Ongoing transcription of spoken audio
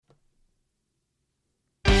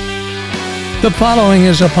The following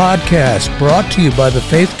is a podcast brought to you by the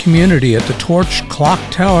faith community at the Torch Clock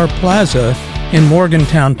Tower Plaza in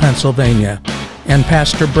Morgantown, Pennsylvania, and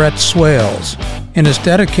Pastor Brett Swales, and is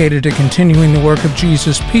dedicated to continuing the work of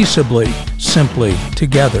Jesus peaceably, simply,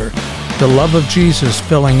 together, the love of Jesus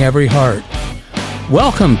filling every heart.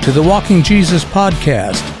 Welcome to the Walking Jesus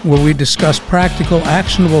podcast, where we discuss practical,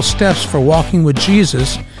 actionable steps for walking with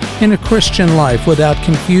Jesus in a Christian life without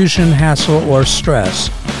confusion, hassle, or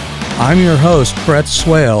stress. I'm your host, Brett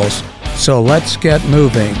Swales, so let's get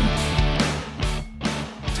moving.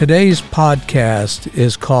 Today's podcast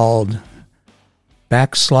is called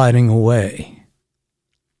Backsliding Away.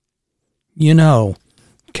 You know,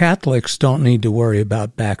 Catholics don't need to worry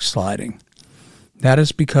about backsliding. That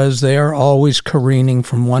is because they are always careening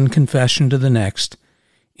from one confession to the next,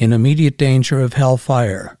 in immediate danger of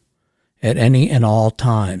hellfire, at any and all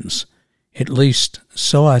times. At least,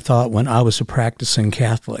 so I thought when I was a practicing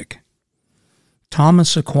Catholic.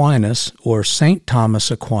 Thomas Aquinas, or Saint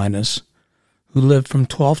Thomas Aquinas, who lived from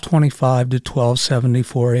 1225 to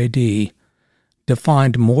 1274 AD,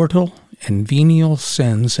 defined mortal and venial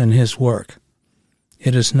sins in his work.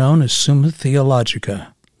 It is known as Summa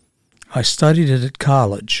Thelogica. I studied it at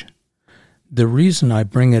college. The reason I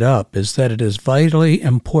bring it up is that it is vitally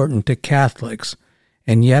important to Catholics,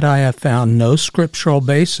 and yet I have found no scriptural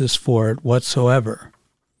basis for it whatsoever.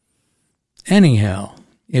 Anyhow,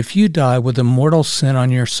 if you die with a mortal sin on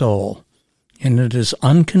your soul, and it is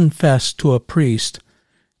unconfessed to a priest,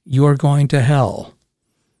 you are going to hell.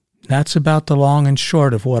 That's about the long and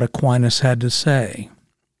short of what Aquinas had to say.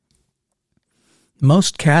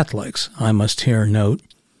 Most Catholics, I must here note,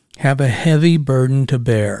 have a heavy burden to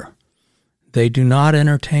bear. They do not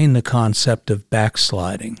entertain the concept of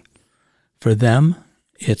backsliding. For them,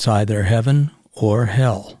 it's either heaven or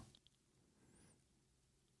hell.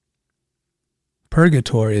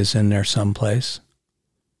 Purgatory is in there someplace.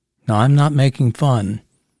 Now, I'm not making fun.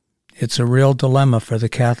 It's a real dilemma for the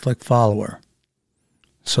Catholic follower.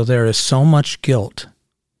 So there is so much guilt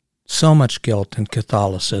in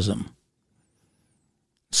Catholicism.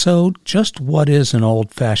 So just what is an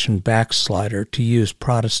old-fashioned backslider, to use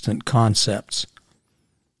Protestant concepts?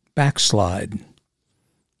 Backslide.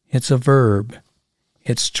 It's a verb.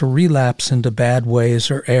 It's to relapse into bad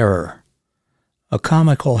ways or error. A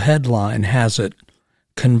comical headline has it,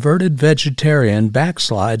 "Converted Vegetarian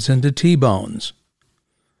Backslides into T-Bones."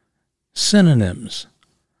 Synonyms: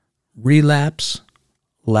 relapse,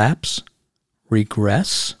 lapse,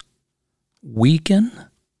 regress, weaken,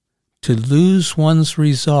 to lose one's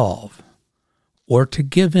resolve, or to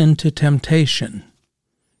give in to temptation,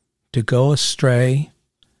 to go astray,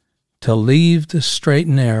 to leave the straight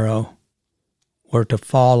and narrow, or to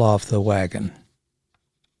fall off the wagon.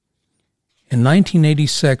 In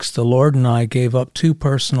 1986, the Lord and I gave up two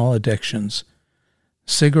personal addictions,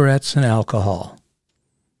 cigarettes and alcohol.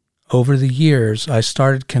 Over the years, I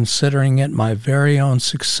started considering it my very own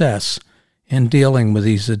success in dealing with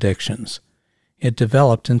these addictions. It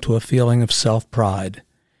developed into a feeling of self-pride.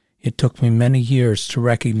 It took me many years to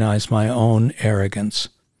recognize my own arrogance.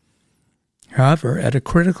 However, at a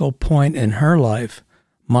critical point in her life,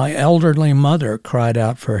 my elderly mother cried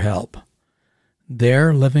out for help.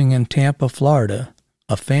 There, living in Tampa, Florida,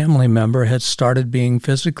 a family member had started being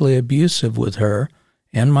physically abusive with her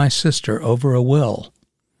and my sister over a will.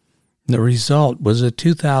 The result was a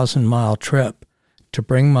 2,000-mile trip to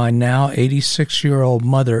bring my now 86-year-old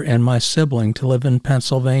mother and my sibling to live in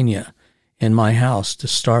Pennsylvania, in my house to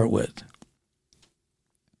start with.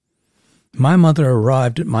 My mother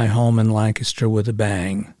arrived at my home in Lancaster with a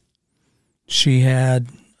bang. She had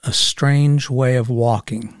a strange way of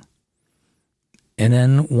walking. And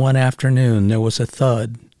then one afternoon there was a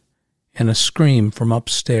thud and a scream from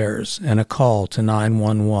upstairs and a call to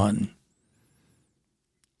 911.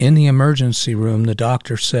 In the emergency room, the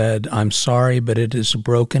doctor said, "I'm sorry, but it is a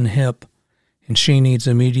broken hip and she needs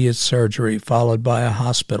immediate surgery, followed by a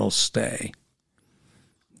hospital stay."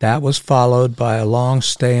 That was followed by a long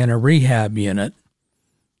stay in a rehab unit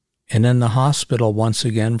and then the hospital once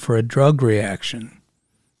again for a drug reaction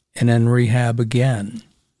and then rehab again.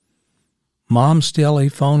 Mom's daily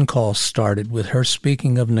phone calls started with her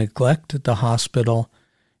speaking of neglect at the hospital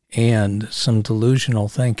and some delusional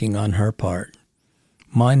thinking on her part.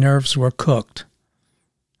 My nerves were cooked.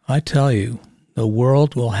 I tell you, the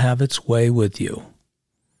world will have its way with you.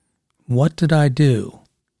 What did I do?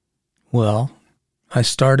 Well, I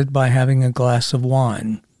started by having a glass of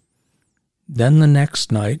wine. Then the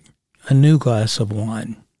next night, a new glass of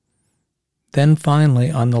wine. Then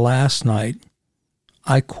finally, on the last night,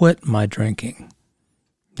 I quit my drinking.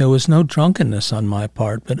 There was no drunkenness on my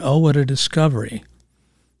part, but oh, what a discovery.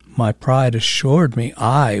 My pride assured me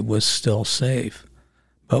I was still safe,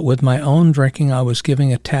 but with my own drinking I was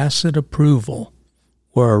giving a tacit approval,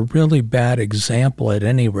 or a really bad example at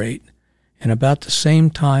any rate, and about the same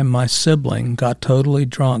time my sibling got totally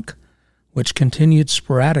drunk, which continued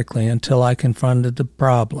sporadically until I confronted the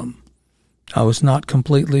problem. I was not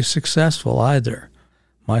completely successful either.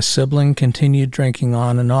 My sibling continued drinking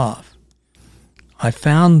on and off. I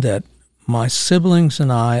found that my siblings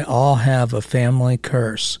and I all have a family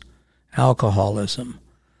curse, alcoholism.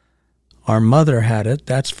 Our mother had it,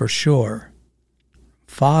 that's for sure.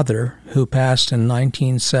 Father, who passed in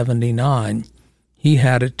 1979, he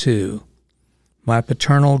had it too. My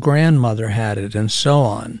paternal grandmother had it, and so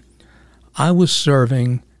on. I was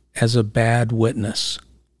serving as a bad witness.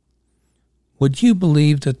 Would you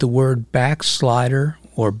believe that the word backslider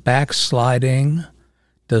or backsliding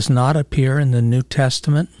does not appear in the New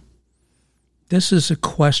Testament? This is a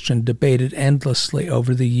question debated endlessly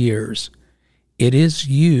over the years. It is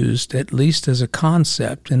used, at least as a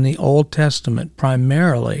concept, in the Old Testament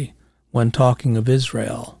primarily when talking of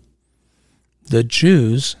Israel. The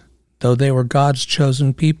Jews, though they were God's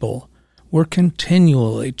chosen people, were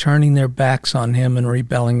continually turning their backs on him and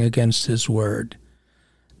rebelling against his word.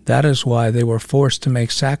 That is why they were forced to make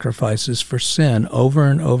sacrifices for sin over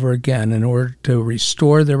and over again in order to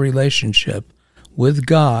restore their relationship with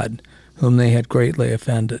God, whom they had greatly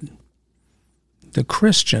offended. The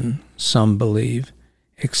Christian, some believe,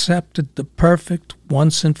 accepted the perfect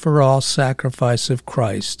once-and-for-all sacrifice of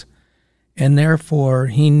Christ, and therefore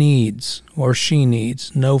he needs, or she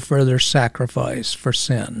needs, no further sacrifice for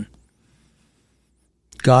sin.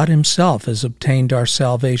 God himself has obtained our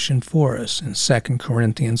salvation for us in 2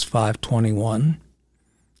 Corinthians 5:21,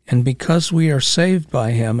 and because we are saved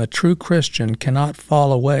by him, a true Christian cannot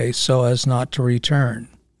fall away so as not to return.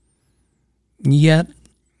 Yet,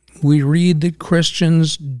 we read that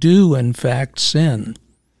Christians do in fact sin.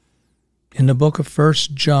 In the book of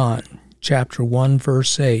 1 John, chapter 1,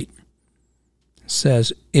 verse 8,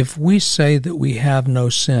 says, "If we say that we have no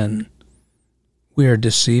sin, we are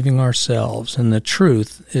deceiving ourselves, and the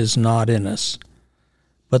truth is not in us."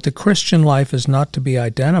 But the Christian life is not to be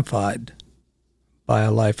identified by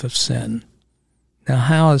a life of sin. Now,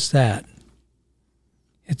 how is that?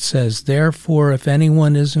 It says, "Therefore, if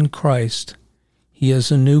anyone is in Christ, he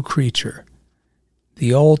is a new creature.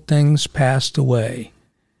 The old things passed away.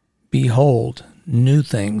 Behold, new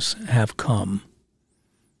things have come."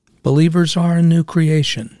 Believers are a new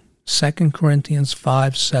creation. 2 Corinthians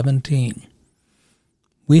 5:17.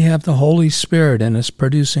 We have the Holy Spirit in us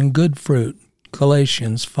producing good fruit.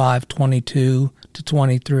 Galatians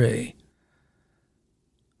 5:22-23.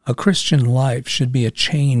 A Christian life should be a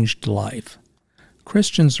changed life.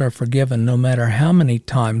 Christians are forgiven no matter how many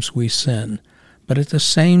times we sin, but at the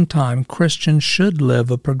same time, Christians should live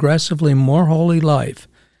a progressively more holy life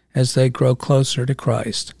as they grow closer to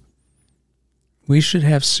Christ. We should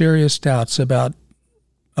have serious doubts about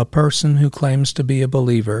a person who claims to be a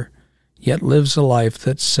believer, yet lives a life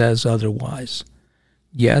that says otherwise.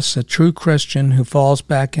 Yes, a true Christian who falls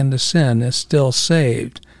back into sin is still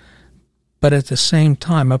saved, but at the same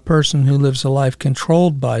time, a person who lives a life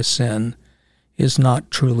controlled by sin is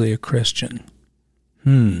not truly a Christian.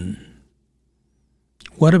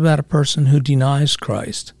 What about a person who denies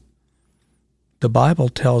Christ? The Bible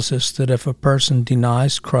tells us that if a person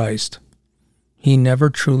denies Christ, he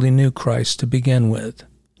never truly knew Christ to begin with.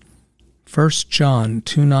 1 John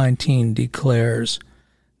 2:19 declares,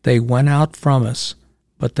 "They went out from us,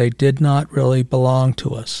 but they did not really belong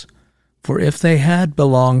to us. For if they had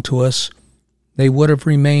belonged to us, they would have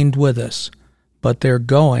remained with us, but their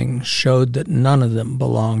going showed that none of them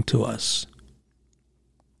belonged to us."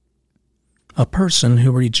 A person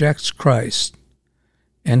who rejects Christ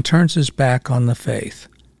and turns his back on the faith,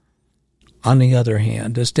 on the other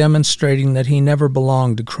hand, is demonstrating that he never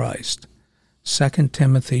belonged to Christ. 2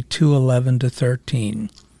 Timothy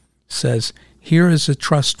 2:11-13 says, "Here is a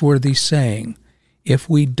trustworthy saying, if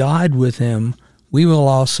we died with him, we will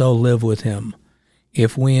also live with him.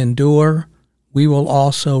 If we endure, we will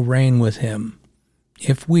also reign with him.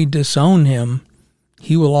 If we disown him,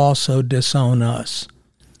 he will also disown us.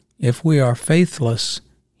 If we are faithless,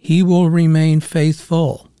 he will remain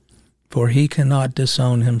faithful, for he cannot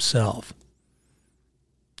disown himself."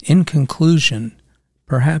 In conclusion,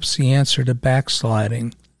 perhaps the answer to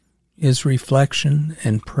backsliding is reflection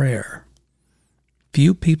and prayer.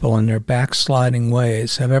 Few people in their backsliding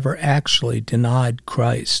ways have ever actually denied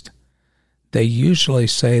Christ. They usually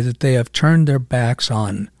say that they have turned their backs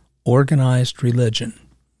on organized religion.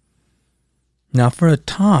 Now, for a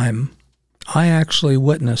time, I actually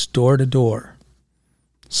witnessed door to door.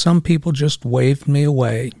 Some people just waved me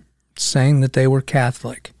away, saying that they were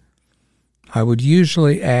Catholic. I would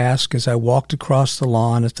usually ask as I walked across the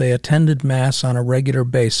lawn if they attended Mass on a regular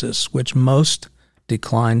basis, which most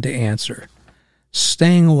declined to answer.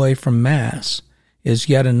 Staying away from Mass is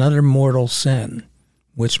yet another mortal sin,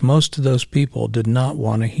 which most of those people did not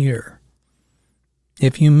want to hear.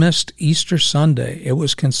 If you missed Easter Sunday, it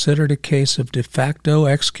was considered a case of de facto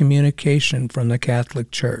excommunication from the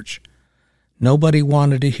Catholic Church. Nobody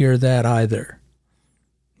wanted to hear that either.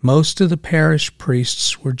 Most of the parish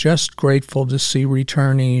priests were just grateful to see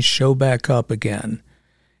returnees show back up again,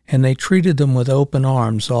 and they treated them with open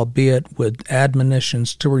arms, albeit with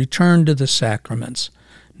admonitions to return to the sacraments,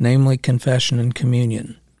 namely confession and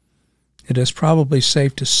communion. It is probably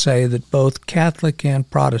safe to say that both Catholic and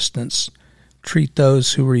Protestants treat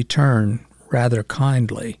those who return rather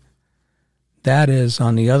kindly. That is,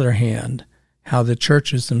 on the other hand, how the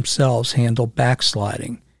churches themselves handle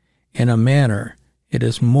backsliding. In a manner, it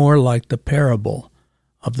is more like the parable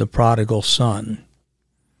of the prodigal son.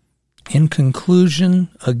 In conclusion,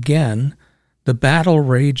 again, the battle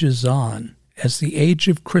rages on, as the age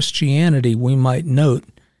of Christianity, we might note,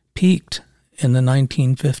 peaked in the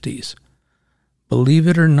 1950s. Believe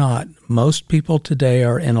it or not, most people today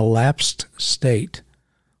are in a lapsed state,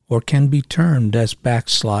 or can be termed as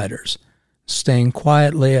backsliders, staying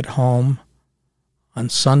quietly at home on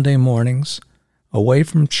Sunday mornings, away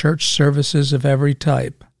from church services of every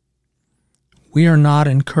type. We are not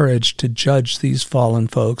encouraged to judge these fallen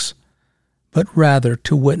folks, but rather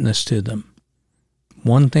to witness to them.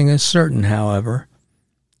 One thing is certain, however,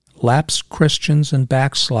 lapsed Christians and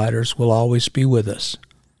backsliders will always be with us.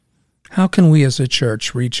 How can we as a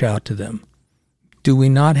church reach out to them? Do we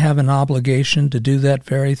not have an obligation to do that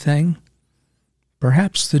very thing?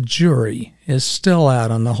 Perhaps the jury is still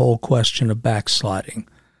out on the whole question of backsliding,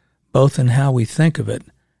 both in how we think of it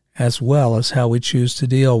as well as how we choose to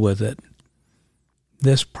deal with it.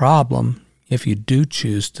 This problem, if you do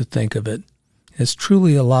choose to think of it, is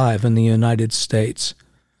truly alive in the United States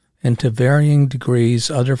and to varying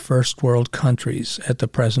degrees other first world countries at the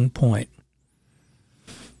present point.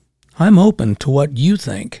 I'm open to what you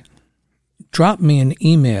think. Drop me an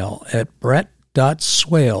email at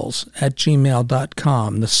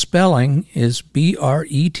brett.swales@gmail.com. The spelling is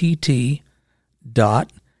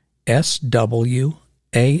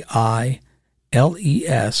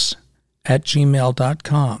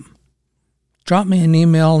brett.swales@gmail.com. Drop me an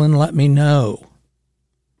email and let me know.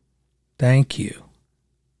 Thank you.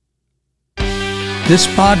 This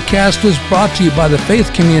podcast was brought to you by the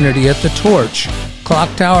faith community at The Torch,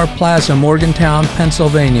 Clock Tower Plaza, Morgantown,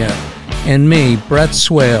 Pennsylvania, and me, Brett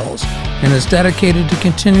Swales, and is dedicated to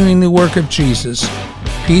continuing the work of Jesus,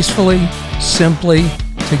 peacefully, simply,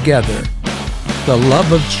 together. The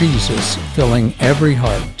love of Jesus filling every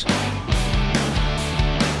heart.